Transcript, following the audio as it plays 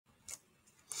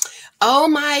Oh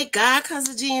my God,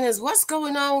 Cousin Janice, what's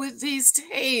going on with these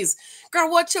days?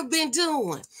 Girl, what you been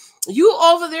doing? You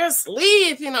over there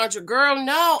sleeping, aren't you, girl?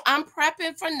 No, I'm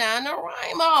prepping for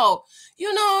NaNoWriMo.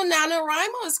 You know,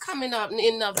 NaNoWriMo is coming up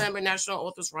in November, National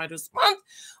Authors Writers Month.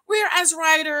 We're as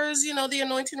writers, you know, the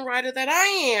anointing writer that I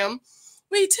am,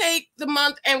 we take the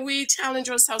month and we challenge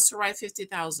ourselves to write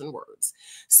 50,000 words.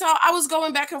 So I was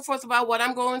going back and forth about what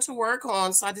I'm going to work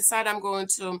on. So I decided I'm going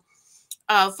to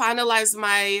finalize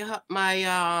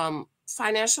my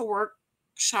financial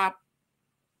workshop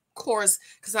course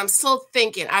because I'm still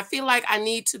thinking. I feel like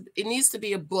it needs to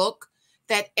be a book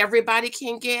that everybody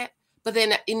can get, but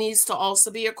then it needs to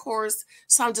also be a course.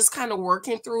 So I'm just kind of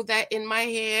working through that in my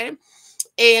head.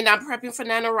 And I'm prepping for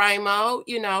NaNoWriMo,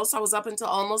 you know, so I was up until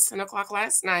almost 10 o'clock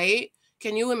last night.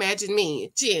 Can you imagine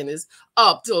me? Jen is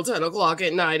up till 10 o'clock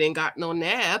at night and got no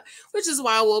nap, which is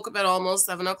why I woke up at almost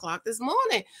 7 o'clock this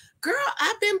morning. Girl,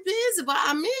 I've been busy, but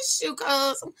I miss you,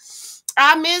 cuz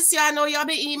I miss you. I know y'all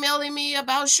been emailing me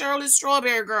about Shirley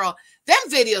Strawberry Girl. Them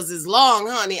videos is long,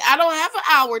 honey. I don't have an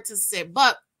hour to sit,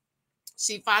 but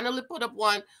she finally put up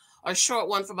a short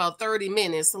one for about 30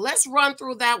 minutes. So let's run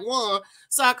through that one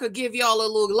so I could give y'all a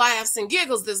little laughs and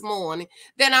giggles this morning.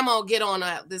 Then I'm going to get on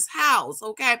this house,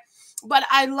 okay? But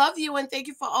I love you and thank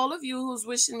you for all of you who's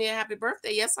wishing me a happy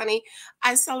birthday. Yes, honey.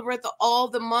 I celebrate all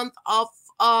the month of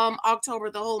October,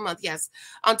 the whole month. Yes,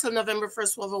 until November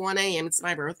 1st, 12:01 a.m. It's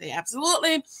my birthday.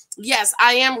 Absolutely. Yes,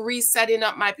 I am resetting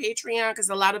up my Patreon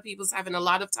because a lot of people's having a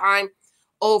lot of time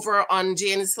over on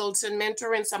Janice Hylton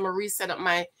Mentoring. So I'm going to reset up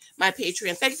my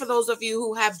Patreon. Thank you for those of you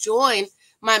who have joined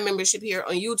my membership here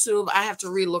on YouTube. I have to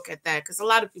relook at that because a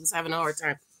lot of people's having a hard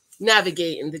time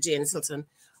navigating the Janice Hylton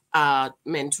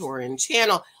Mentoring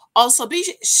channel. Also, be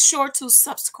sure to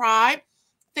subscribe.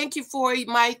 Thank you for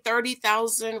my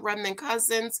 30,000 remnant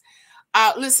cousins.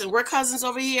 Listen, we're cousins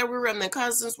over here. We're remnant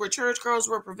cousins. We're church girls.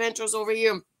 We're preventers over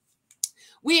here.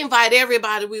 We invite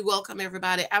everybody. We welcome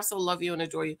everybody. Absolutely love you and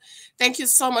adore you. Thank you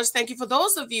so much. Thank you for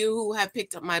those of you who have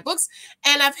picked up my books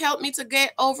and have helped me to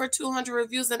get over 200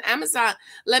 reviews on Amazon.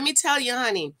 Let me tell you,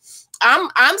 honey,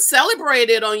 I'm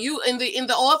celebrated on you in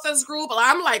the authors group.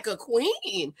 I'm like a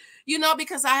queen, you know,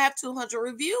 because I have 200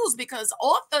 reviews because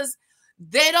authors,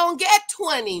 they don't get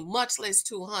 20, much less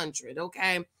 200.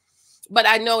 Okay. But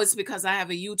I know it's because I have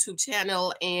a YouTube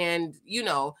channel and, you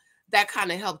know, that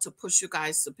kind of helped to push you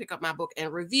guys to pick up my book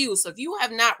and review. So if you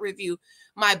have not reviewed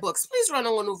my books, please run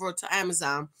on over to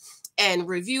Amazon and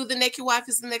review. The Naked Wife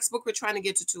is the next book. We're trying to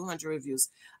get to 200 reviews.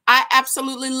 I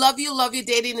absolutely love you. Love you.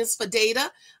 Dating is for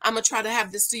data. I'm going to try to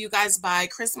have this to you guys by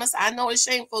Christmas. I know it's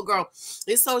shameful, girl.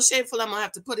 It's so shameful. I'm going to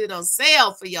have to put it on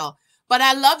sale for y'all. But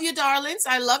I love you, darlings.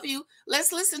 I love you.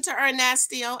 Let's listen to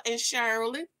Ernesto and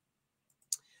Shirley.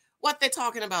 What they're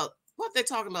talking about. What they're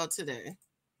talking about today.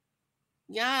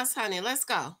 Yes, honey, let's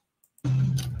go.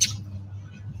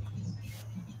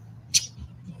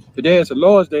 Today is the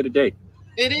Lord's Day today.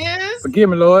 It is? Forgive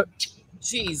me, Lord.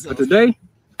 Jesus. But today,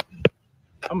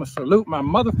 I'm going to salute my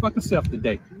motherfucking self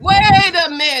today. Wait a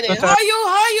minute. How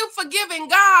you forgiving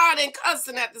God and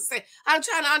cussing at the same? I'm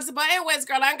trying to understand. But anyways,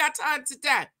 girl, I ain't got time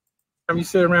today. You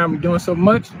sit around me doing so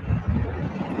much, you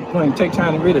want to take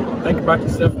time to really think about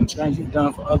yourself and things you've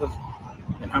done for others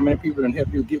and how many people can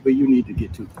help you get where you need to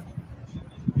get to.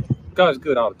 God's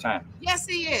good all the time. Yes,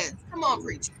 he is. Come on,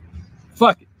 preacher.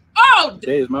 Fuck it. Oh,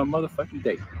 today is my motherfucking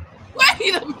day.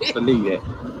 Wait a minute. Believe that.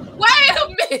 Wait a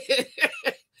minute.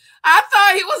 I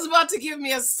thought he was about to give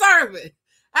me a sermon.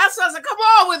 That's why I said, come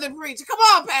on with it, preacher. Come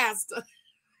on, pastor.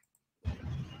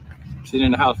 Sitting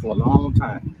in the house for a long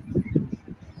time.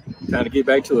 Trying to get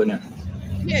back to it now.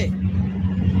 Yeah.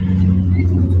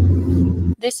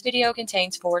 This video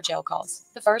contains 4 jail calls.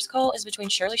 The first call is between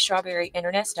Shirley Strawberry and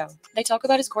Ernesto. They talk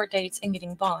about his court dates and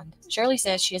getting bond. Shirley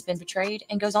says she has been betrayed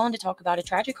and goes on to talk about a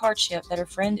tragic hardship that her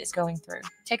friend is going through.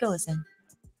 Take a listen.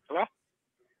 Hello?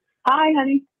 Hi,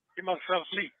 honey. You must have fell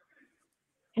asleep.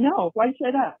 No, why'd you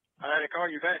say that? I had to call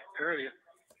you back earlier.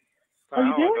 Oh,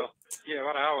 you did? Ago. Yeah,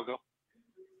 about an hour ago.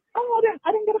 Oh,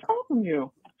 I didn't get a call from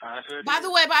you. By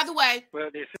the way, well,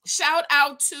 shout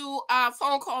out to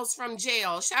phone calls from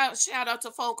jail. Shout out to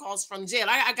phone calls from jail.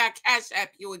 I got Cash App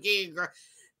you again, girl.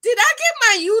 Did I get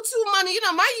my YouTube money? You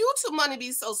know, my YouTube money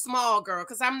be so small, girl,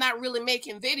 because I'm not really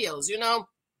making videos, you know.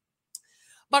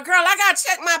 But girl, I gotta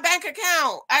check my bank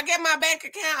account. I get my bank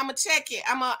account. I'm gonna check it.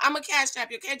 I'm a Cash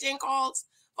App you. Okay, Jane calls,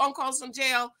 phone calls from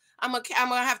jail. I'm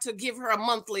gonna have to give her a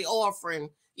monthly offering,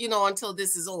 you know, until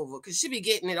this is over, because she be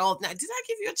getting it all night. Did I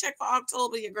give you a check for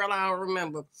October? Yeah, girl, I don't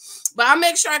remember. But I'll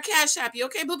make sure I Cash App you.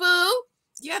 Okay, boo-boo?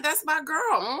 Yeah, that's my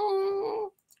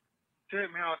girl.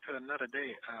 Take me out to another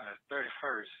day,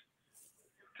 31st.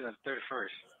 To the 31st.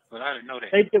 But I didn't know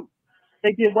that.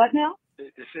 They did what now? They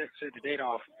set the date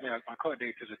off. Yeah, my court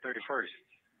date to the 31st.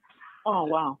 Oh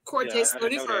wow. Court date's I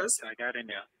didn't know that. 31st. I got in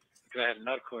there because I had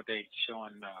another court date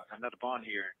showing another bond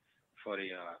hearing for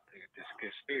this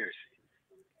conspiracy.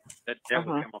 That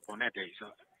would come up on that date. So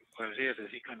what it is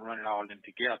he couldn't run it all in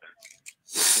together.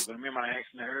 But remember I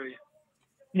asked him earlier?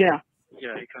 Yeah.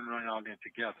 Yeah, he couldn't run it all in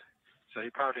together. So he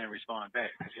probably didn't respond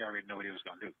back because he already knew what he was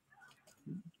going to do.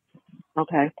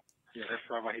 Okay. Yeah, that's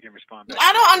probably why he didn't respond back.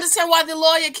 I don't understand why the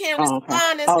lawyer can't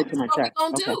respond and say, to my what we text.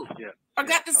 gonna do? Yeah. Or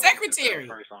got the secretary.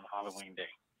 First on Halloween day.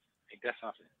 I think that's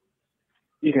something.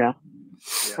 Yeah.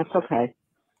 That's okay.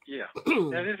 Yeah.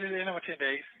 Now, this is 10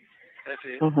 days. That's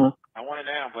it. I want it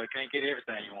now, but can't get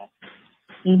everything you want.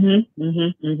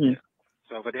 Yeah.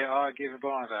 So, but they are giving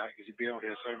bonds out because you be over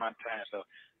here a certain amount of time. So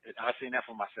I seen that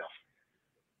for myself.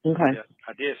 Okay. Yeah,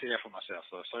 I did see that for myself.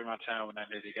 So a certain amount of time when I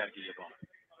did, they got to give you a bond.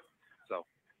 So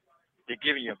they're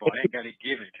giving you a bond. They ain't got to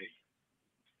give it to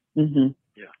you.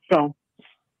 Yeah. So,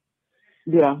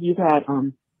 yeah, you've had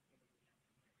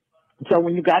so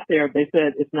when you got there, they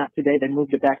said it's not today. They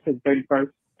moved it back to the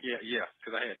 31st. Yeah,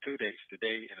 because I had 2 dates,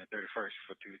 today and the 31st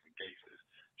for 2 cases.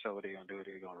 So what they're going to do,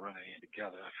 they're going to run it in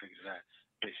together. I figured that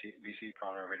BC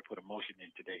probably already put a motion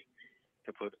in today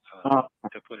to put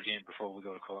it in before we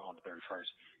go to court on the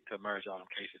 31st to merge all them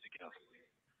cases together.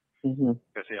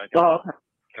 Because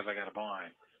I got a bond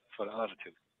for the other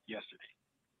 2 yesterday.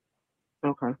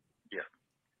 Okay. Yeah.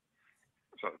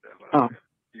 So that's what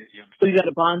So you got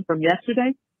a bond from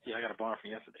yesterday? Yeah, I got a bond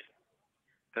from yesterday.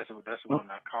 That's the one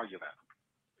I called you about.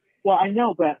 Well, I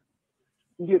know, but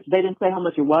they didn't say how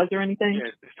much it was or anything? Yeah,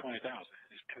 it's $20,000.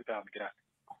 It's $2,000 to get out.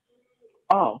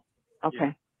 Oh, okay.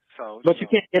 Yeah. So, but you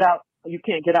can't get out. You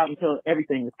can't get out until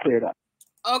everything is cleared up.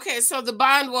 Okay, so the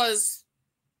bond was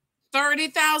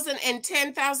 30,000 and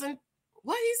 10,000.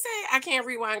 What did he say? I can't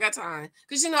rewind. Got time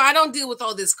because I don't deal with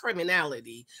all this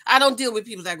criminality. I don't deal with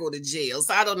people that go to jail,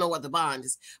 so I don't know what the bond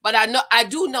is. But I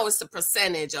do know it's a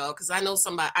percentage of because I know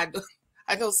somebody.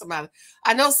 I know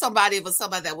somebody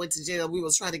that went to jail. We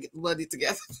was trying to get money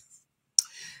together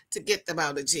to get them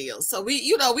out of jail. So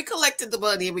we collected the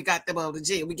money and we got them out of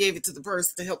jail. We gave it to the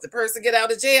person to help the person get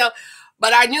out of jail.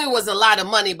 But I knew it was a lot of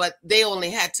money, but they only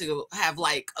had to have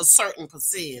like a certain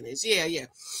percentage. Yeah.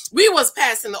 We was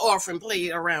passing the orphan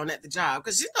plate around at the job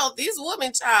because, these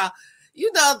women, child,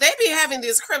 they be having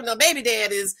these criminal baby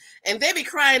daddies and they be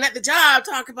crying at the job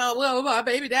talking about, well, my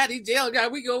baby daddy jail guy,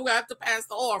 we go have to pass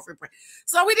the orphan plate.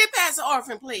 So we did pass the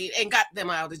orphan plate and got them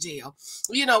out of jail.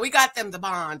 We got them the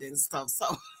bond and stuff.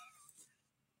 So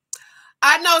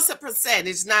I know it's a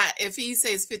percentage, not if he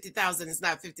says 50,000, it's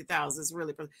not 50,000, it's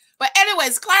really. But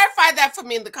anyways, clarify that for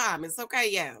me in the comments, okay?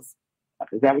 Yes.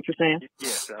 Is that what you're saying?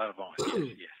 Yes, the other bond.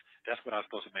 Yes. That's what I was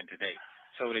supposed to make today.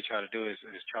 So what they try to do is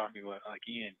charge me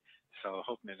again. So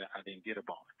hoping that I didn't get a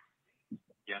bond.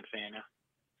 You understand now?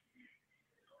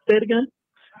 Say it again.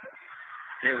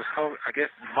 It was I guess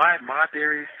my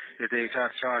theory is they try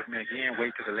to charge me again,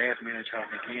 wait till the last minute and charge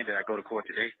me again that I go to court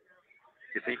today.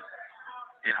 You see?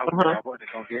 And hopefully I wasn't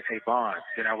going to get a bond.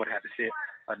 Then I would have to sit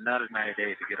another 90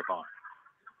 days to get a bond.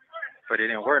 But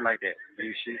it didn't work like that.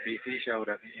 BC showed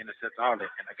up and intercepted all that,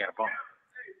 and I got a bond.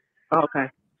 Okay.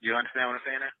 You understand what I'm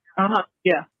saying now?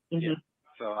 Yeah. Yeah.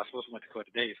 So I was supposed to went to court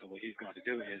today. So what he's going to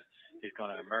do is he's going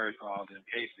to merge all them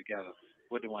cases together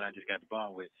with the one I just got the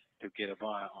bond with to get a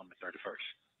bond on the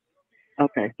 31st.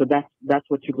 Okay. So that's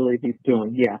what you believe he's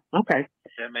doing. Yeah. Okay.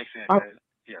 That makes sense.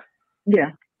 Yeah.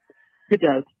 Yeah. It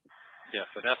does. Yeah,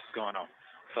 so that's what's going on.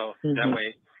 So that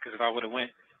way, because if I would have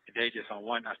went today just on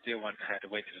one, I still wouldn't have had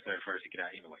to wait till the 31st to get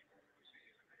out anyway.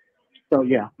 So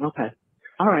yeah, okay,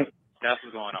 all right. That's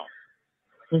what's going on.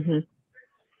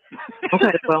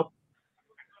 Okay, well,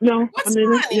 no, What's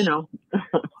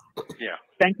Yeah.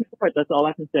 Thank you for it. That's all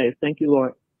I can say is thank you,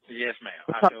 Lord. Yes, ma'am.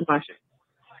 I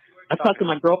talked to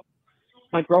my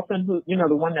girlfriend, who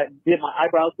the one that did my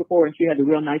eyebrows before, and she had a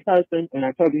real nice husband, and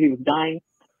I told her he was dying.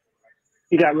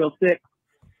 He got real sick.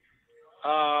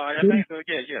 I think so.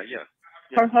 Yeah.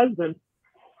 Her husband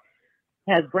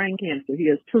has brain cancer. He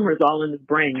has tumors all in his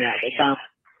brain now. They found,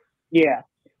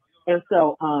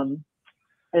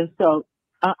 and so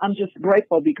I'm just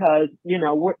grateful because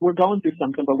we're going through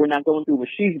something, but we're not going through what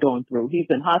she's going through. He's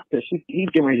in hospice. He's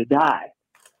getting ready to die.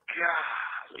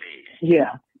 Golly.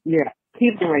 Yeah.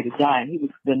 He's getting ready to die, and he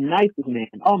was the nicest man.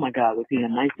 Oh my God, was he a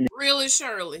nice man? Really,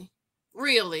 Shirley?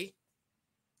 Really,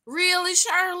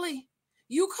 Shirley?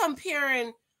 You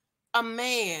comparing a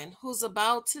man who's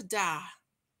about to die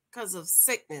because of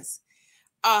sickness,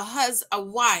 a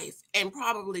wife, and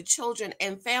probably children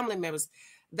and family members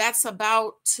that's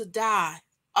about to die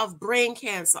of brain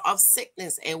cancer, of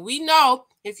sickness. And we know,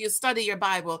 if you study your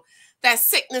Bible, that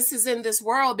sickness is in this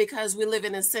world because we live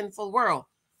in a sinful world.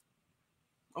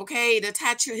 Okay, it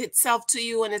attach itself to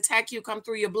you and attack you, come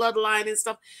through your bloodline and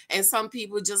stuff. And some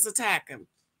people just attack him.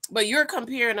 But you're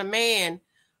comparing a man,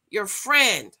 your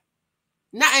friend,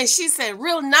 not, and she said,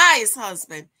 real nice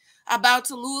husband, about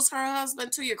to lose her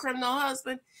husband to your criminal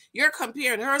husband. You're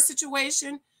comparing her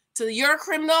situation to your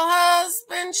criminal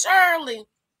husband, Shirley.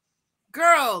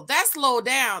 Girl, that's low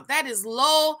down. That is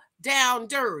low down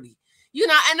dirty. You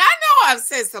know, and I know I've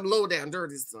said some low down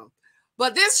dirty stuff,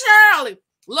 but this Shirley,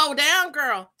 low down,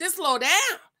 girl, this low down.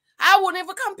 I wouldn't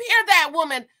even compare that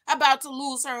woman about to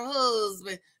lose her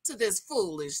husband to this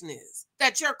foolishness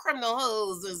that your criminal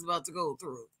husband is about to go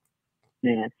through.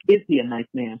 Man, is he a nice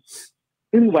man?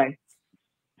 Anyway,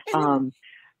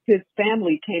 his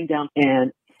family came down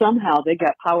and somehow they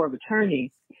got power of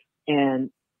attorney and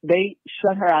they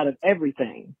shut her out of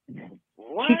everything.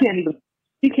 What?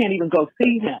 She can't even go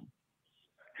see him.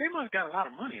 He must got a lot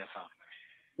of money or something.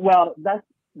 Well, that's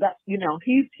you know,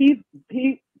 his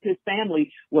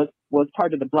family was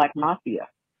part of the Black Mafia,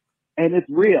 and it's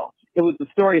real. It was a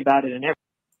story about it and everything.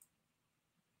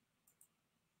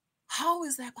 How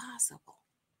is that possible?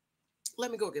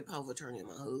 Let me go get power of attorney on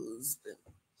my husband.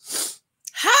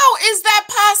 How is that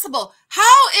possible?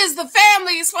 How is the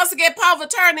family supposed to get power of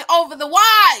attorney over the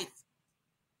wife?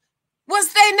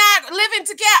 Was they not living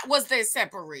together? Was they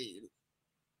separated?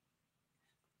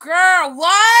 Girl,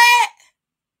 what?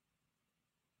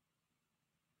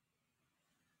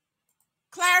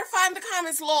 Clarify in the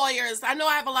comments, lawyers. I know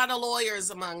I have a lot of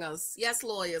lawyers among us. Yes,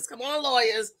 lawyers. Come on,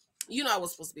 lawyers. You know I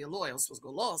was supposed to be a lawyer. I was supposed to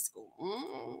go to law school.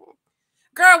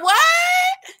 Girl,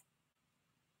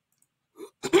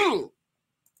 what?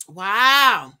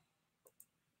 Wow.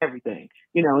 Everything.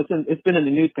 You know, it's been in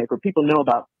the newspaper. People know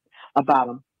about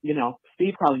him. You know,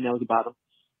 Steve probably knows about him.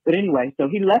 But anyway, so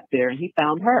he left there and he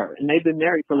found her, and they've been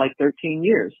married for like 13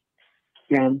 years.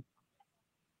 And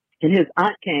his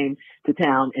aunt came to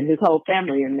town and his whole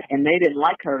family, and they didn't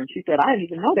like her. And she said, I didn't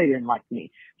even know they didn't like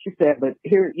me. She said, but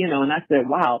here, you know, and I said,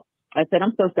 wow. I said,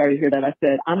 I'm so sorry to hear that. I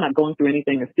said, I'm not going through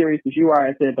anything as serious as you are.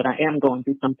 I said, but I am going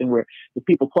through something where the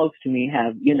people close to me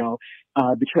have, you know,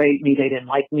 betrayed me. They didn't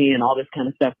like me and all this kind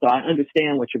of stuff. So I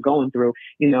understand what you're going through.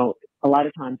 You know, a lot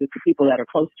of times it's the people that are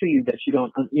close to you that you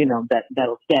don't, you know,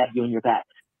 that'll stab you in your back.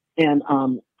 And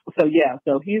so, yeah,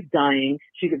 so he's dying.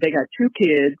 They got 2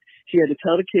 kids. She had to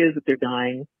tell the kids that they're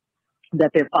dying,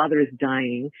 that their father is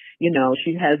dying. You know,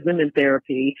 she has them in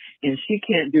therapy and she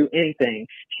can't do anything.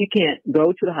 She can't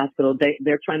go to the hospital.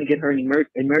 They're trying to get her an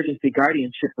emergency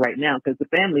guardianship right now because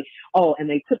the family, and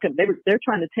they took him, they're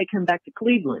trying to take him back to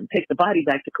Cleveland, take the body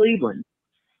back to Cleveland.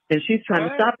 And she's trying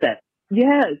to stop that.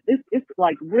 Yes, it's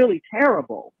like really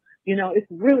terrible. You know, it's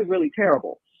really, really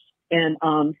terrible. And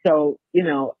so, you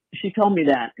know, she told me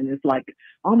that, and it's like,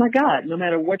 oh my God, no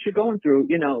matter what you're going through,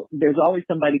 you know, there's always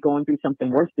somebody going through something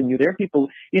worse than you. There are people,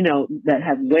 you know, that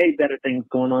have way better things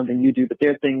going on than you do, but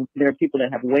there are people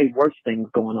that have way worse things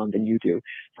going on than you do.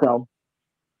 So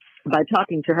by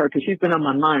talking to her, because she's been on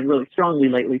my mind really strongly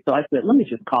lately, so I said, let me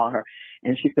just call her.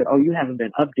 And she said, oh, you haven't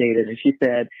been updated. And she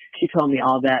told me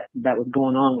all that was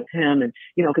going on with him. And,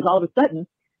 you know, because all of a sudden,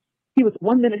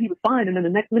 one minute he was fine, and then the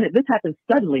next minute this happened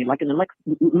suddenly, like in the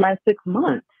last 6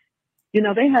 months. You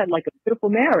know, they had like a beautiful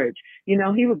marriage. You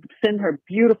know, he would send her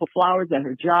beautiful flowers at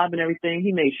her job and everything.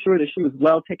 He made sure that she was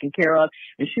well taken care of.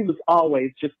 And she was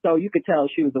always just so, you could tell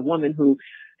she was a woman who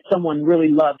someone really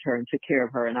loved her and took care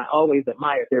of her. And I always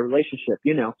admired their relationship,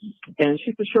 you know. And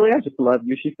she said, Shirley, I just love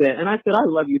you. She said, and I said, I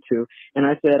love you too. And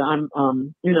I said, I'm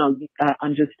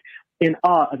just in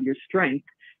awe of your strength,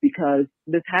 because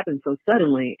this happened so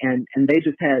suddenly, and they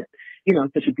just had, you know,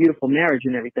 such a beautiful marriage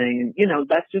and everything. And, you know,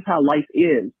 that's just how life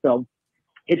is. So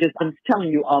I'm telling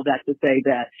you all that to say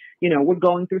that, you know, we're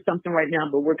going through something right now,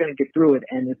 but we're going to get through it.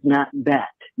 And it's not that,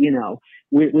 you know,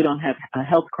 we don't have a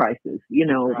health crisis, you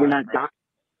know, we're not dying.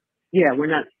 Yeah, we're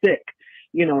not sick,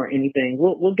 you know, or anything.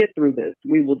 We'll get through this.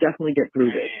 We will definitely get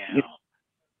through this.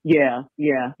 Yeah,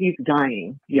 he's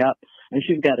dying. Yep. And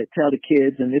she's got to tell the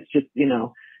kids, and it's just, you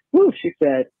know, she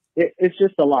said, it's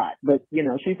just a lot, but you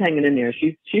know, she's hanging in there.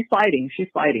 She's fighting. She's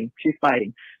fighting.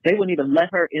 They wouldn't even let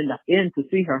her in to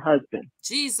see her husband.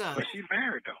 Jesus. But she's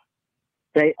married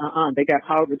though. They got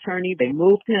power of attorney. They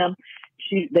moved him.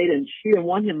 She didn't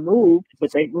want him moved,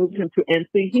 but they moved him to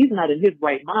NC. He's not in his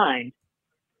right mind,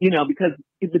 you know, because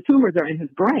the tumors are in his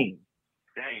brain.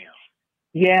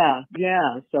 Damn.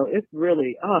 Yeah. So it's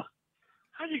really, How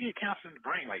do you get cancer in the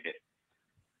brain like that?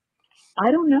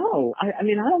 I don't know. I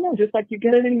mean, I don't know. Just like you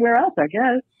get it anywhere else, I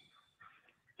guess.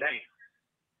 Damn.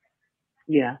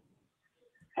 Yeah.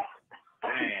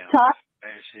 Tough.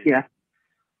 Bad shit. Yeah.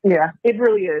 Yeah, it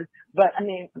really is. But I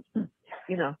mean,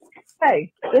 you know,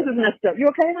 hey, this is messed up. You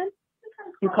okay, man?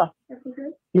 You call.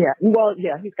 Yeah. Well,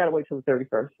 yeah, he's got to wait till the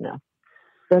 31st now.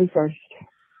 31st.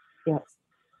 Yeah.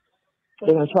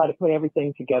 They're going to try to put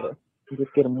everything together and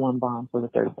just get him one bond for the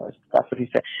 31st. That's what he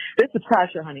said. This is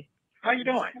Tasha, honey. How you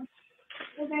doing?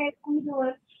 Okay, how you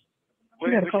doing?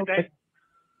 What you think?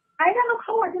 I got no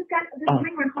cold. I just got this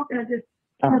finger and cough, and I just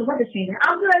the weather changing.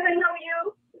 I'm good. I know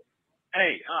you.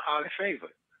 Hey, Harvey Favor.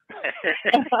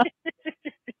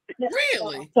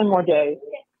 Really? 10 more days.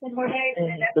 10 more days.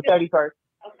 The 31st.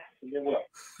 Okay.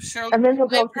 Shirley, And then he'll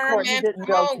go wait to for her, court. He man. didn't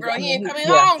Come go. on, girl. He ain't coming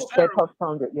yeah, home, they Shirley.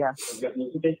 postponed it. Yeah.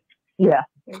 Yeah.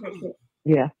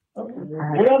 Yeah.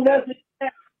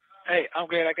 Hey, I'm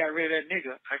glad I got rid of that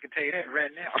nigga. I can tell you that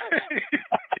right now.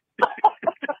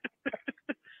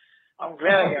 I'm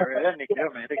glad I got rid of that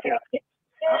nigga, man.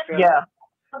 Yeah.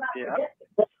 Yeah.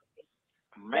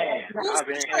 Man, I've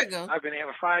been here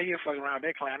for 5 years fucking around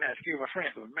that clown. I excuse my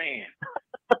friends, but man.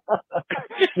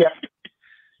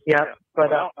 Yeah.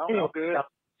 But I'm anyway, good.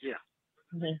 Yeah.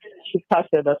 I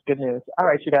said that's good news. All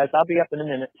right, you guys. I'll be up in a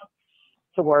minute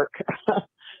to work.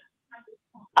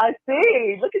 I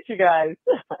see. Look at you guys.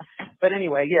 But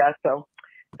anyway, yeah. So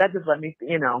that just let me,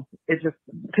 it just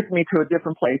took me to a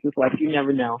different place. It's like you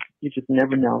never know. You just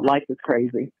never know. Life is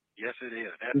crazy. Yes, it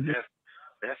is.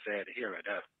 That's sad to hear.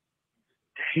 That.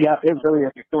 Yeah, it really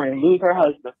is. Going to lose her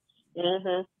husband.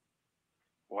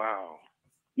 Wow.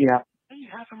 Yeah. Hey,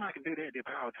 how somebody can do that? The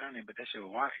power of attorney, but that's your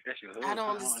wife. That's your husband. I don't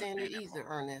understand it either,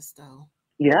 Ernesto.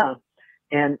 Yeah,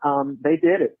 and they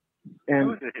did it,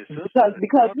 and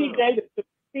because he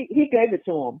gave it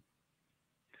to him.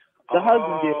 The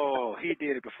husband did. Oh, he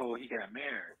did it before he got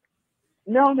married.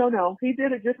 No. He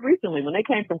did it just recently when they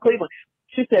came from Cleveland.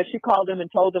 She said she called them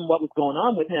and told them what was going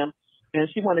on with him, and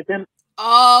she wanted them.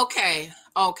 Okay.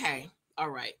 All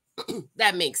right.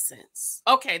 That makes sense.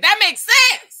 Okay, that makes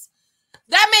sense.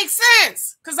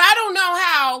 Because I don't know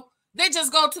how they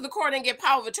just go to the court and get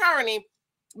power of attorney,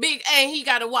 and he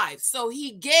got a wife. So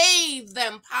he gave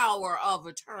them power of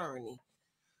attorney.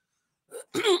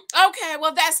 Okay,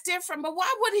 well, that's different. But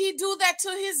why would he do that to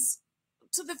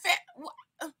the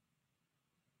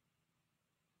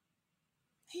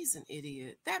He's an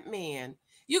idiot. That man.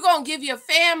 You're going to give your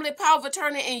family power of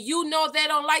attorney and you know they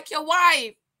don't like your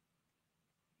wife.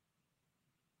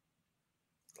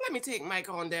 Let me take Mike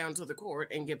on down to the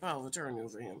court and get power of attorney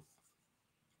over him.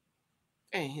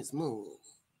 And his move.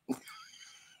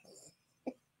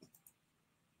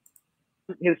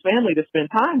 His family to spend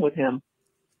time with him.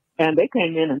 And they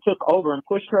came in and took over and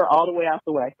pushed her all the way out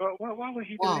the way. But why would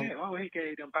he do that? Why would he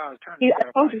give them power of attorney?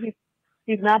 I told you,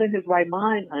 he's not in his right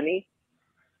mind, honey.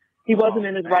 He wasn't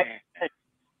in his right mind.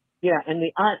 Yeah, and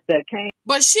the aunt that came.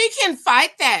 But she can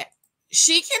fight that.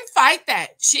 She can fight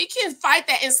that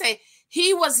and say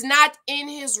he was not in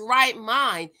his right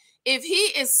mind. If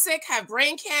he is sick, have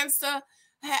brain cancer,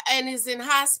 and is in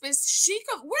hospice, she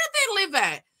could. Where they live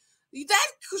at? That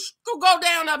could go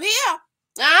down up here.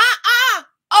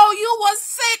 Oh, you was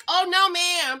sick. Oh no,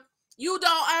 ma'am. You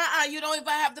don't. You don't even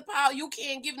have the power. You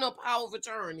can't give no power of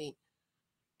attorney.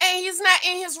 And he's not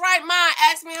in his right mind.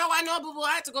 Ask me how I know, but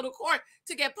I had to go to court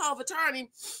to get power of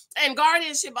attorney and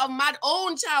guardianship of my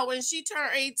own child when she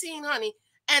turned 18, honey.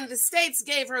 And the states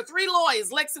gave her 3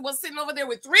 lawyers. Lexi was sitting over there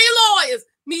with 3 lawyers.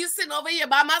 Me sitting over here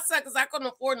by myself because I couldn't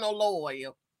afford no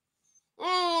lawyer.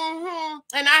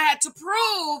 And I had to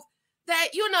prove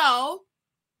that,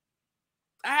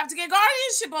 I have to get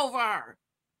guardianship over her.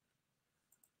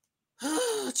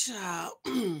 Oh, child.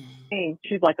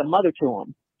 She's like a mother to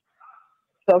him.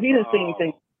 So he didn't see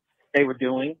anything they were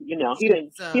doing. He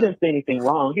didn't see anything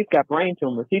wrong. He's got brain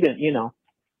tumors. He didn't,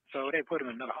 So they put him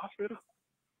in another hospital?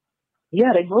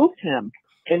 Yeah, they moved him.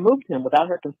 They moved him without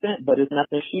her consent, but it's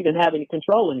nothing. She didn't have any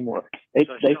control anymore. She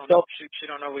don't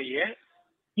know where he is?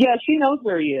 Yeah, she knows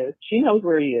where he is.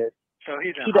 So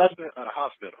he's in the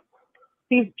hospital?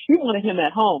 She wanted him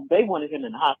at home. They wanted him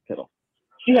in the hospital.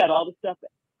 She had all the stuff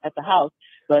at the house,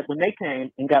 but when they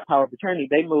came and got power of attorney,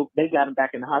 they got him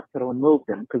back in the hospital and moved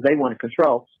him because they wanted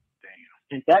control.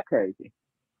 Damn. Ain't that crazy?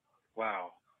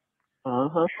 Wow.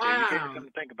 Wow. You gave me something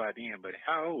to think about then, but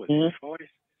how old is he?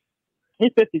 40s?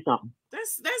 He's 50-something.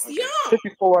 That's young.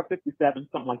 54, 57,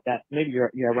 something like that. Maybe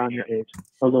you're around your age,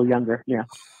 a little younger. Yeah.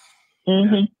 That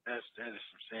is some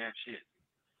sad shit.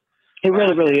 It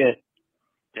really, really is.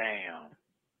 Damn.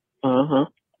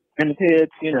 And the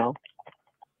kids,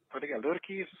 But they got little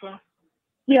kids or something?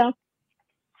 Yeah.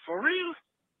 For real?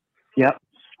 Yep.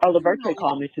 Oh, the birthday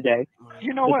called me today.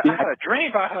 You know what? I had a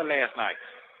dream about her last night.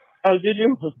 Oh, did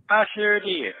you? I sure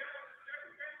did.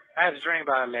 I had a dream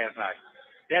about her last night.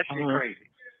 That shit crazy.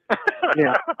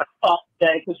 Yeah.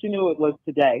 Today, because she knew it was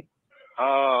today.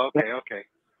 Oh, okay.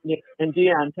 Yeah, and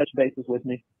Dion touched bases with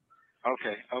me.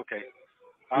 Okay.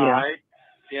 All right.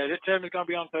 Yeah, this time is gonna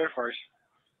be on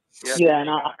 31st. Yeah, and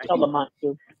I'll tell Lamont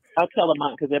too. I'll tell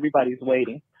Lamont because everybody's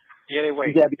waiting. Yeah, they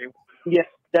wait.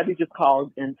 Debbie just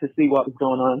called in to see what was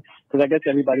going on because I guess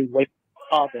everybody's waiting to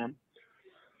call them.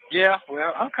 Yeah,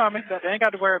 well, I'm coming, so they ain't got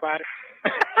to worry about it.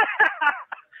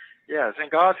 Yeah, it's in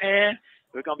God's hand.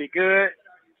 We're gonna be good.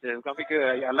 It's gonna be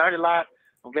good. I learned a lot.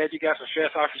 I'm glad you got some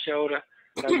stress off your shoulder.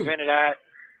 You vented out.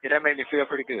 Yeah, that made me feel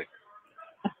pretty good.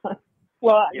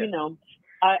 Well, you know,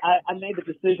 I made the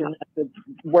decision not to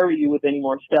worry you with any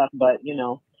more stuff, but you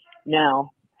know,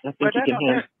 now I think you can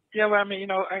handle it. Yeah, well, I mean, you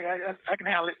know, I can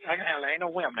handle it. Ain't no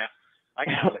whim now. I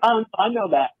can handle it. I know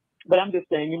that, but I'm just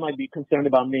saying you might be concerned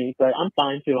about me, but I'm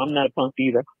fine too. I'm not a punk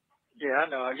either. Yeah, I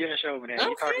know. You didn't show me that.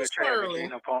 You talking to Travis, you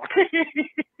no punk.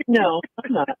 No,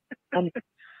 I'm not.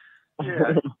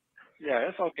 Yeah,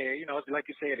 it's okay. You know, it's like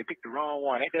you said, they picked the wrong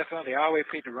one. Ain't that something? They always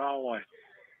pick the wrong one.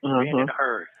 Being in a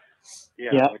hurry.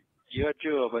 Yeah. But you're a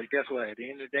juror, but guess what? At the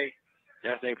end of the day,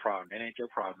 that's their problem. That ain't your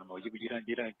problem no more. You done.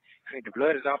 The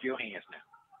blood is off your hands now.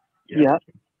 Yeah.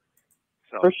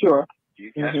 So, for sure.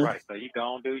 That's right. So you go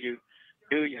on, do you.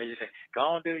 As you say, go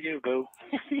on, do you, boo.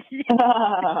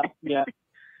 Yeah,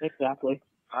 exactly.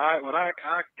 All right. Well, I'll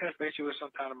touch base with you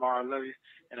sometime tomorrow. I love you.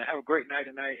 And have a great night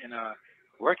tonight. And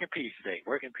work in peace today.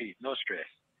 Work in peace. No stress.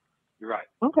 You're right.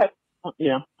 Okay.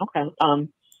 Yeah. Okay.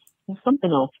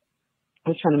 Something else. I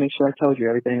was trying to make sure I told you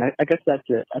everything. I guess that's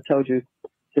it. I told you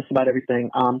just about everything.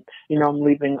 You know, I'm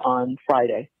leaving on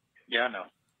Friday. Yeah, I know.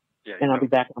 Yeah. And I'll be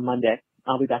back on Monday.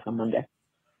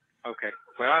 Okay.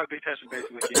 Well, I'll be touching base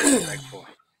with you the night before.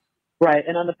 Right.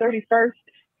 And on the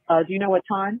 31st, do you know what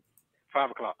time?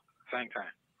 5 o'clock. Same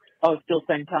time. Oh, it's still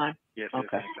same time? Yes, okay.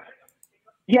 Same time.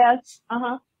 Yes.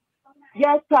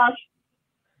 Yes, Tosh.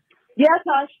 Yes,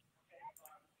 Tosh.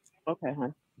 Okay,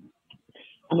 hon.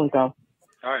 I'm going to go.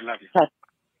 All right, love you. Tosh.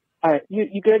 All right.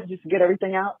 You good? Just get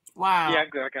everything out? Wow. Yeah, I'm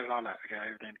good. I got it all out. I got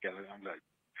everything together. I'm good.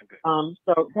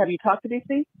 So have you talked to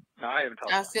DC? No, I haven't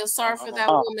talked. I feel sorry for that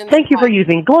woman. Thank you for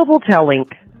using Global Tel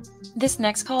Link. This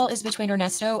next call is between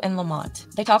Ernesto and Lamont.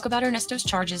 They talk about Ernesto's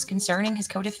charges concerning his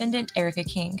co-defendant, Erica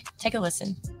King. Take a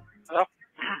listen. Hello?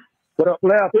 What up,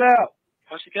 Flair?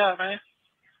 What you got, man?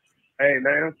 Hey,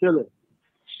 man, I'm chilling.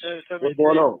 What's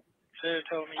going on? Shirley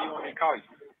told me you want me to call you.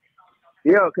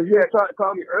 Yeah, because you had tried to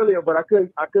call me earlier, but I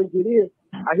couldn't get in.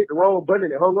 I hit the wrong button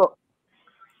and it hung up.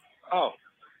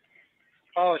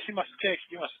 Oh, she must have texted.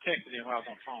 You must have texted him while I was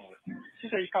on the phone with her. She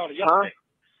said you called her yesterday.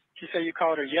 She said you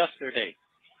called her yesterday.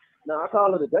 No, I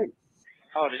called her today.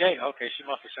 Oh, today? Okay, she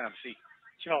must have signed the seat.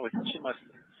 She must.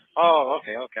 Oh,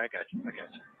 okay, I got you.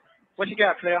 What you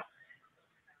got, Flair?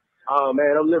 Oh,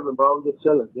 man, I'm living, bro. I'm just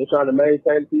chilling. Just trying to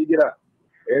maintain until you get out.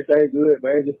 Everything good,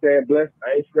 man. Just staying blessed.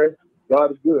 I ain't stressed.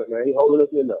 God is good, man. He holding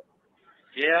us in there.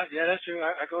 Yeah, that's true.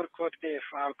 I go to court today at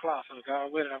 5 o'clock, so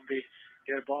God willing, I'm going to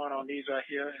get a bond on these right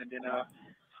here, and then I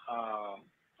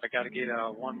got to get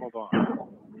one more bond.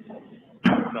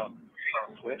 So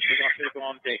we're going to go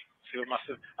on today. See what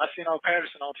I seen old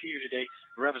Patterson on TV today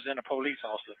representing a police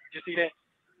officer. Did you see that?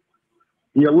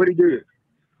 Yeah, what he did?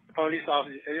 The police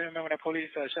officer. You remember that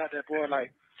police shot that boy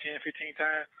like 10, 15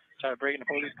 times, tried to break in the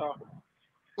police car?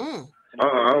 I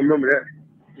don't remember that.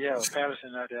 Yeah,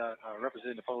 Patterson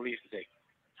representing the police today.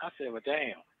 I said, well,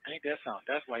 damn, ain't that something?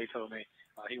 That's why he told me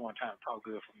he wasn't trying to talk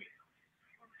good for me.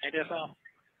 Ain't that something?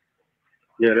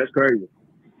 Yeah, that's crazy.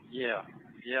 Yeah.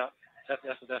 That's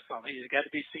something. He's got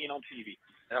to be seen on TV.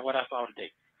 That's what I saw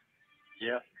today.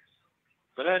 Yeah.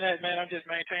 But other than that, man, I'm just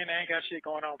maintaining. I ain't got shit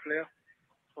going on, player.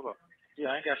 Hold up.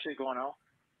 Yeah, I ain't got shit going on.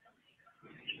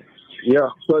 Yeah.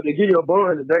 So they give you a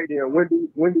bond today, then when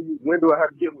do I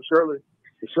have to get with Shirley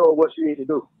to show her what she needs to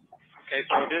do? Okay,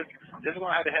 so this is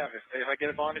gonna have to happen. If I get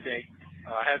a bond today,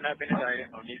 I have not been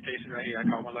indicted on these cases right here. I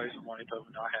called my lawyer this morning, told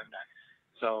me no, I have not.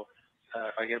 So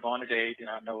if I get a bond today,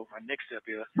 then I know my next step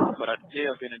is. But I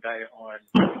still been indicted on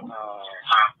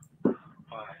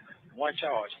one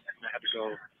charge, and I have to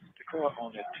go to court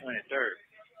on the 23rd.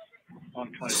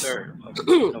 On the 23rd of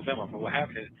November. But what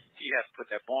happened is he has to put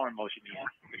that bond motion in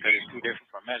because it's too different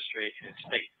from magistrate and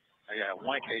state. I got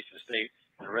one case in the state,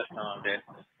 and the rest of them that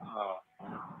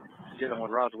dealing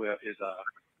with Roswell is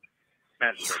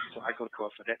magistrate. So I go to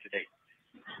court for that today.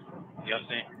 You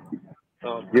understand?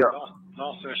 So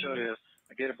long story short is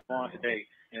I get a bond today,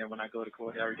 and when I go to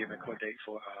court, they already give me a court date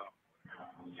for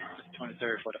the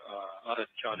 23rd for the other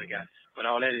charge I got. But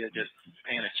all that is just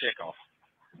paying a check off.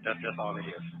 That's all it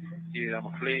is. Either I'm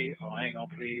going to plea or I ain't going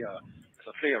to plea. It's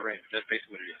a plea arrangement. That's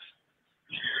basically what it is.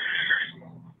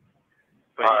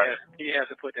 But he has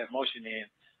to put that motion in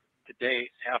today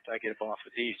after I get a bond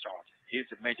for these charges. Here's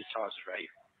the major charges right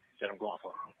here that I'm going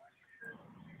for.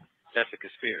 That's a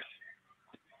conspiracy.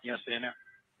 You understand that?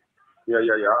 Yeah,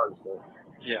 I understand.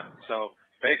 Yeah. So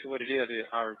basically what it is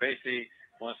basically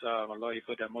once my lawyer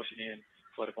put that motion in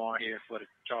for the bond here for the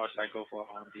charge I go for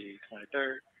on the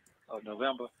 23rd of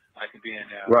November, I can be in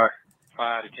there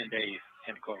 5 to 10 days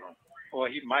in the courtroom. Or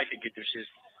he might can get this shit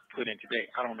put in today.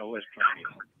 I don't know what his plan is.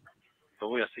 But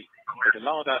we'll see. But the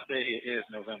longest I stay here is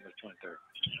November 23rd.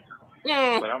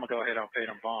 But I'm going to go ahead and pay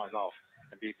them bonds off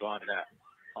and be bonded out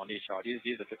on these charges.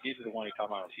 These are the ones they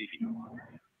talking about on TV.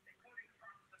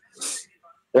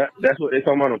 That's what they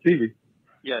talking about on TV.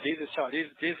 Yeah, these is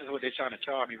what they're trying to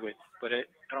charge me with, but I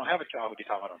don't have a charge what they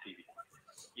talking about on TV.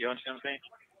 You understand what I'm saying?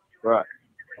 Right.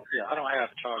 Yeah, I don't have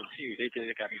a charge on TV. They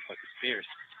just got me for conspiracy.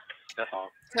 That's all.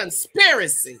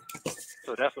 Conspiracy.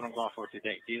 So that's what I'm going for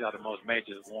today. These are the most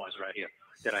major ones right here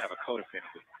that I have a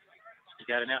co-defendant with. You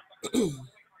got it now?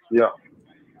 Yeah.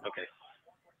 Okay.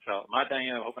 So my thing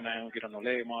is, I'm hoping I don't get on no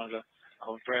leg monitor. I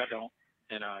hope I don't,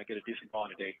 and I get a decent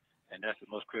bond today. And that's the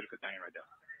most critical thing right there.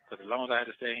 Because as long as I have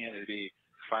to stay here, it'll be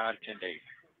 5 to 10 days.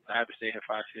 I have to stay here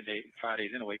 5 to 10 days, 5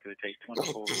 days anyway, because it takes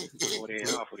 24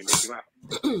 days off for to let you out.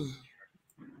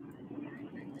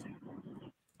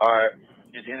 All right.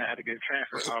 And then I had to get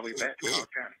transferred all the way back to Clark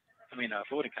County.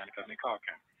 Fulton County, because I'm in Clark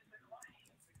County.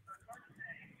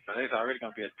 So it's already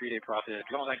going to be a 3-day process.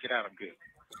 As long as I get out, I'm good.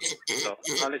 So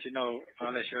I'll let you know.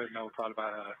 I'll let Shirley know probably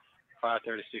about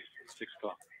 5:30, 6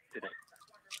 o'clock today.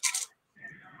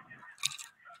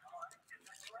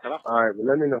 Hello? All right, but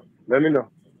let me know.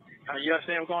 You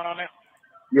understand what's going on now?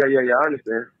 Yeah, I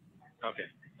understand. Okay.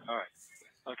 All right.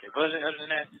 Okay. But other than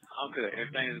that, I'm good.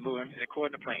 Everything is moving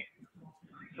according to plan.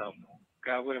 So,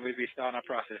 God willing, we'll be starting our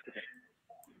process today.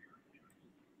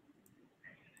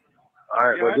 All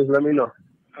right, well, just let me know.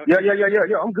 Okay.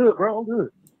 Yeah. I'm good, bro. I'm good.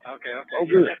 Okay. I'm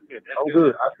good. I'm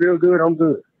good. I feel good. I'm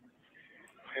good.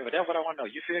 Okay, but that's what I want to know.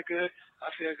 You feel good? I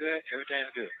feel good.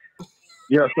 Everything's good.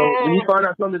 Yeah, so when you find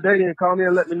out something today, then call me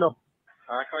and let me know.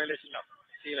 All right, call you and let you know.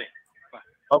 See you later.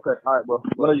 Bye. Okay, all right, well,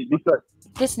 love you. Be safe.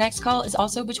 This next call is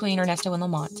also between Ernesto and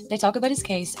Lamont. They talk about his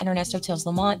case, and Ernesto tells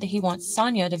Lamont that he wants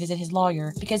Sonia to visit his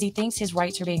lawyer because he thinks his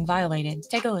rights are being violated.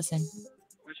 Take a listen.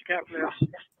 What you got, player?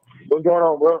 What's going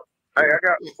on, bro? Hey, I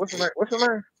got, what's your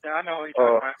name? Yeah, I know who you're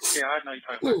talking about. Yeah, I know you're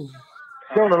talking about.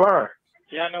 She's on the line.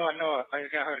 Yeah, I know. I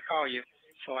got her to call you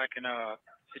so I can, I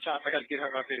got to get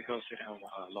her up here to go sit down with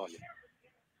a lawyer.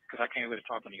 Because I can't really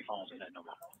talk on these phones and that no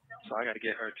more. So I got to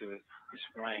get her to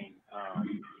explain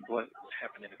what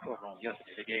happened in the courtroom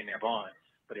yesterday. They gave me a bond,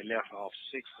 but they left off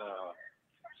six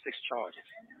charges.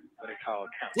 What they call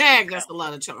count. Yeah, that's a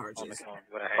lot of charges. On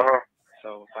what I had.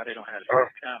 So if they don't have the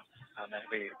count, I'm not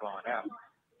ready to bond out.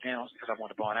 Now, because I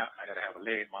want to bond out, I got to have a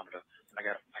leg monitor. And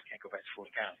I can't go back to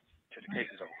Fulton County till the case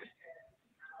is over.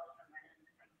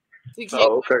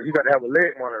 Okay. You got to have a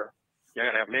leg monitor. Yeah, I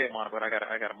got to have a leg monitor, but I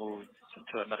got to move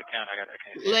to another county. I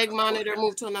can't leg monitor,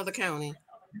 move to another county.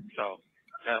 So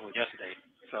that was yesterday.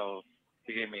 So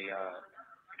he gave me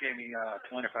 $25,000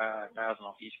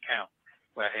 on each count.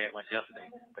 Where I had one yesterday,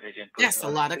 but they didn't put that's a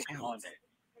lot of counts. On that.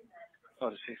 So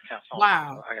the 6 counts on.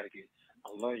 Wow. So I got to get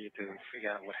a lawyer to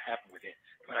figure out what happened with it.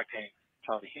 But I can't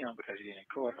talk to him because he didn't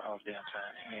in court all the damn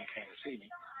time. He ain't came to see me.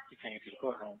 He came to the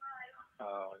courtroom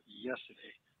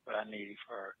yesterday. But I need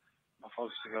for my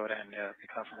folks to go down there to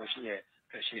come from where she at,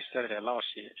 because she studied that law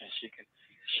shit and she could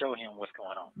show him what's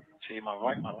going on. See, my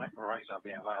rights are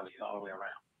being violated all the way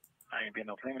around. I ain't been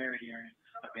no preliminary hearing.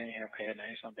 I've been here paying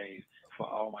 90-some days for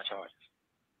all my charges.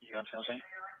 You understand what I'm saying?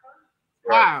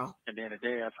 Wow. And then the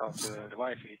day I talked to the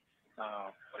wifey,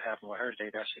 what happened with her today,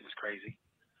 that shit was crazy.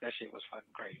 That shit was fucking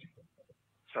crazy.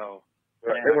 So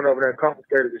they went over there and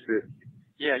confiscated this shit.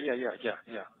 Yeah.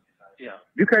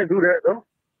 You can't do that though.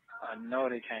 I know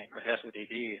they can't, but that's what they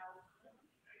did.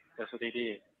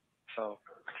 So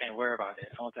I can't worry about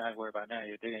that. The only thing I worry about now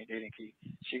is they didn't keep.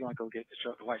 She gonna go get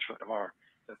the white truck tomorrow.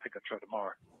 The pickup truck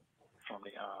tomorrow from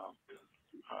the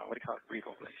what do you call it,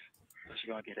 Rico place. So she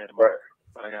gonna get that tomorrow.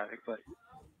 Right. But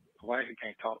the wife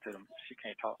can't talk to them. She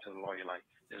can't talk to the lawyer like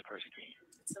this person can.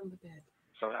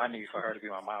 So I need for her to be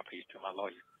my mouthpiece to my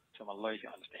lawyer, so my lawyer can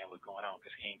understand what's going on,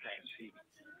 because he ain't came to see me.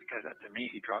 Because to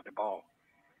me, he dropped the ball.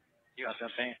 You know what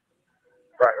I'm saying?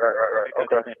 Right.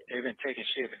 Because okay. They've been taking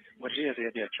shit. What it is,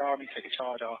 they'll charge me, take a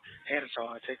charge off, add a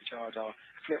charge, take a charge off,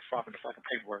 flip-flopping the fucking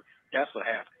paperwork. That's what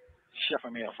happened.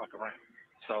 Shuffling me the fuck around.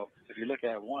 So if you look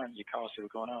at one, you call, see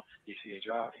what's going on. You see a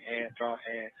drop, add,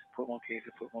 put more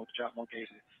cases, drop more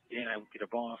cases. Then I get a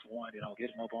bond for one, then I don't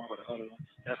get no bond for the other one.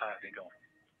 That's how it's been going.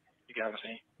 You got what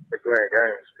I'm saying? They playing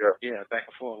games, yeah. Yeah, back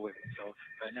and forth with it. So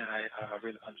right now, I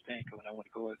really understand, because when I went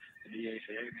to court, the DA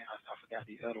said, hey, man, I forgot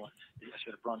the other one. I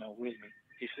should have brought them with me.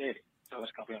 He said it. So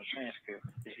it's going to be on the transcript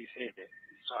that he said that.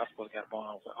 So I supposed to got a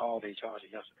bond for all they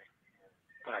charges yesterday.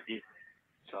 But I didn't.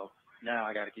 So now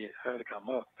I got to get her to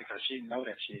come up, because she know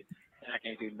that shit. And I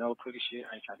can't do no crooked shit.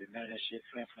 I ain't trying to do none of that shit.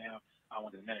 Flam. I don't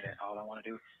want to do none of that. All I want to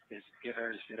do is get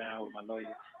her to sit down with my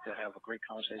lawyer, to have a great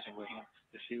conversation with him,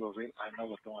 to see what really I know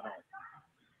what's going on.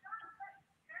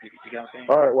 You got what I'm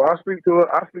saying? All right, well, I'll speak to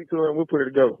her and we'll put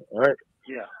it together, all right?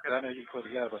 Yeah, because I know you put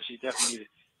it together, but she definitely needed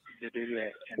to do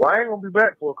that. And well, I ain't going to be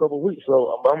back for a couple of weeks,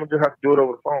 so I'm going to just have to do it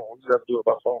over the phone. We just have to do it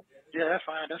by phone. Yeah, that's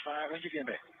fine. That's fine. When you get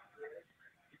back?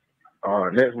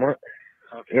 Next month.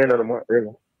 Okay. End of the month,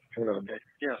 really. Okay.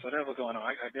 Yeah, so that's what's going on.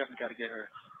 I definitely got to get her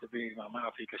to be my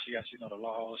mouthpiece, because she know the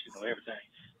laws, she know everything,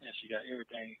 and she got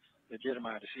everything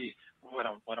legitimate to see what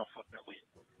I'm fucking up with.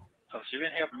 So she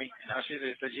been helping me, and I see that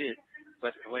it's legit.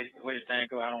 But the way the thing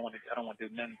go, I don't want to do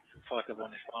nothing fucked up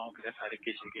on this phone, because that's how they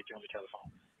get you on the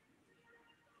telephone.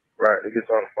 Right, it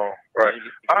gets on the phone. Right.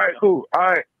 All right, cool.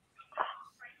 All right.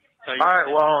 So all right.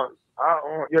 Well,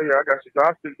 yeah, I got you. So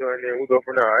I'll speak to her and then we'll go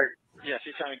from there. All right. Yeah,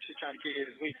 she's trying to get here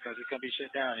this week, because it's gonna be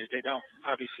shut down. If they don't,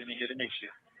 I'll be sitting here the next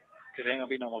year, because there ain't gonna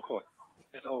be no more court.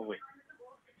 It's over with.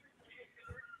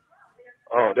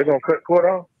 Oh, they're gonna cut court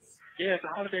off? Yeah, it's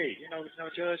a holiday. You know,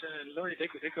 judge and lawyer, they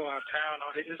go out of town.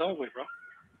 It's over with, bro.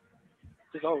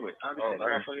 It's over with. I'll be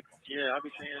seeing I'll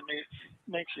be seeing it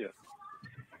next year.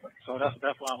 So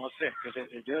that's why I'm upset, because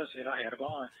the judge said I had a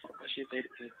bond, but shit, they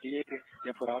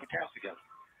put all the counts together.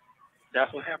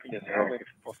 That's what happened yesterday. I waited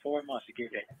for 4 months to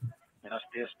get that, and I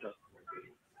still stuck.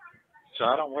 So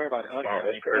I don't worry about the other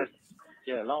county.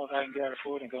 Yeah, as long as I can get out of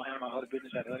food and go handle my other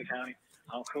business at the other county,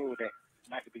 I'm cool with that.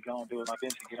 I could be going doing my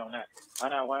business and get on that.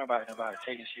 I'm not worrying about nobody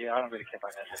taking shit. I don't really care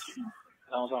about that shit.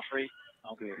 As long as I'm free,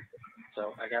 I'm good.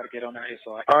 So I got to get on out here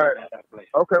so I can get out of place.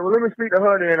 Okay, well, let me speak to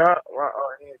her then. I'll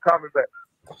call me back.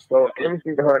 So let me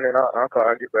speak to her and then I'll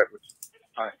get back with you.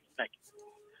 All right, thank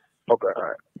you. Okay, all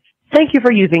right. Thank you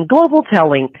for using Global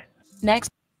Telling. Next.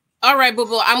 All right,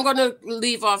 boo-boo, I'm going to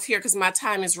leave off here because my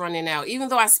time is running out. Even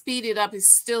though I speed it up, it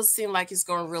still seems like it's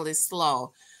going really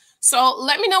slow. So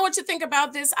let me know what you think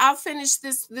about this. I'll finish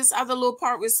this other little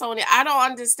part with Sonia. I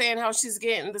don't understand how she's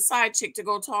getting the side chick to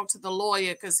go talk to the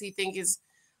lawyer because he think his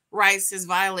rights is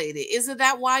violated. Isn't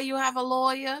that why you have a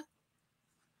lawyer?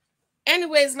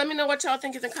 Anyways, let me know what y'all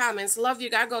think in the comments. Love you.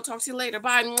 Gotta go. Talk to you later.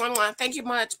 Bye. Thank you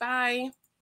much. Bye.